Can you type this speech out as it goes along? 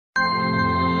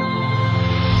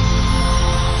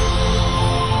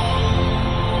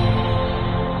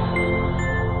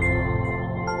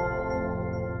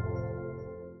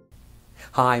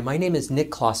Hi, my name is Nick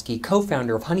Klosky,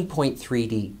 co-founder of Honeypoint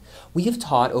 3D. We have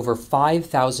taught over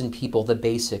 5,000 people the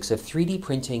basics of 3D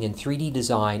printing and 3D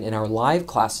design in our live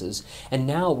classes, and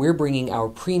now we're bringing our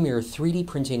premier 3D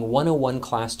Printing 101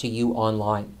 class to you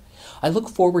online. I look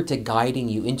forward to guiding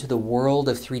you into the world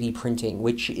of 3D printing,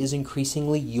 which is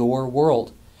increasingly your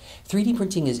world. 3D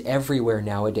printing is everywhere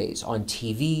nowadays, on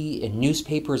TV, in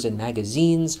newspapers and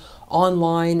magazines,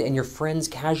 online, and your friends'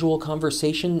 casual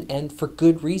conversation, and for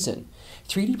good reason.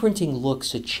 3D printing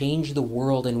looks to change the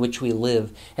world in which we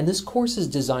live, and this course is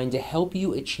designed to help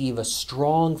you achieve a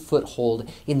strong foothold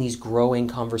in these growing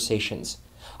conversations.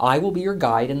 I will be your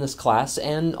guide in this class,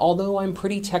 and although I'm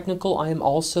pretty technical, I am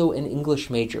also an English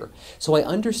major, so I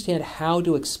understand how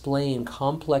to explain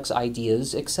complex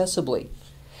ideas accessibly.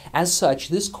 As such,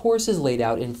 this course is laid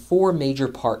out in 4 major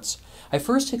parts. I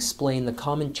first explain the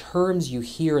common terms you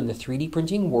hear in the 3D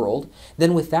printing world,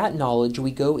 then with that knowledge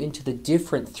we go into the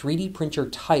different 3D printer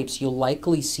types you'll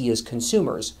likely see as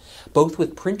consumers, both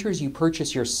with printers you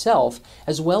purchase yourself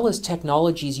as well as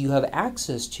technologies you have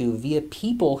access to via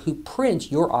people who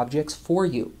print your objects for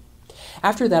you.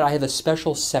 After that, I have a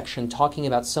special section talking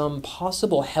about some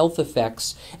possible health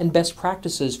effects and best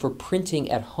practices for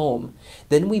printing at home.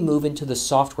 Then we move into the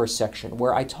software section,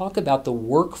 where I talk about the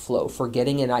workflow for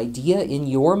getting an idea in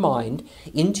your mind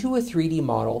into a 3D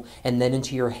model and then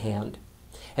into your hand.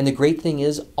 And the great thing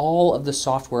is, all of the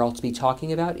software I'll be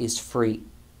talking about is free.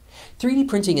 3D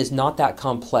printing is not that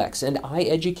complex, and I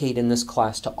educate in this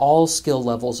class to all skill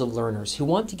levels of learners who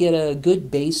want to get a good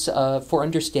base for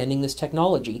understanding this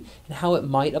technology and how it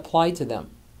might apply to them.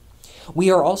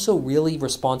 We are also really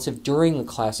responsive during the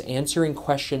class, answering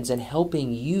questions and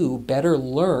helping you better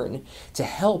learn to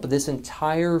help this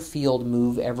entire field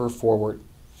move ever forward.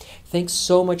 Thanks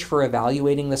so much for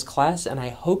evaluating this class, and I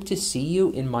hope to see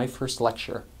you in my first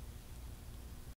lecture.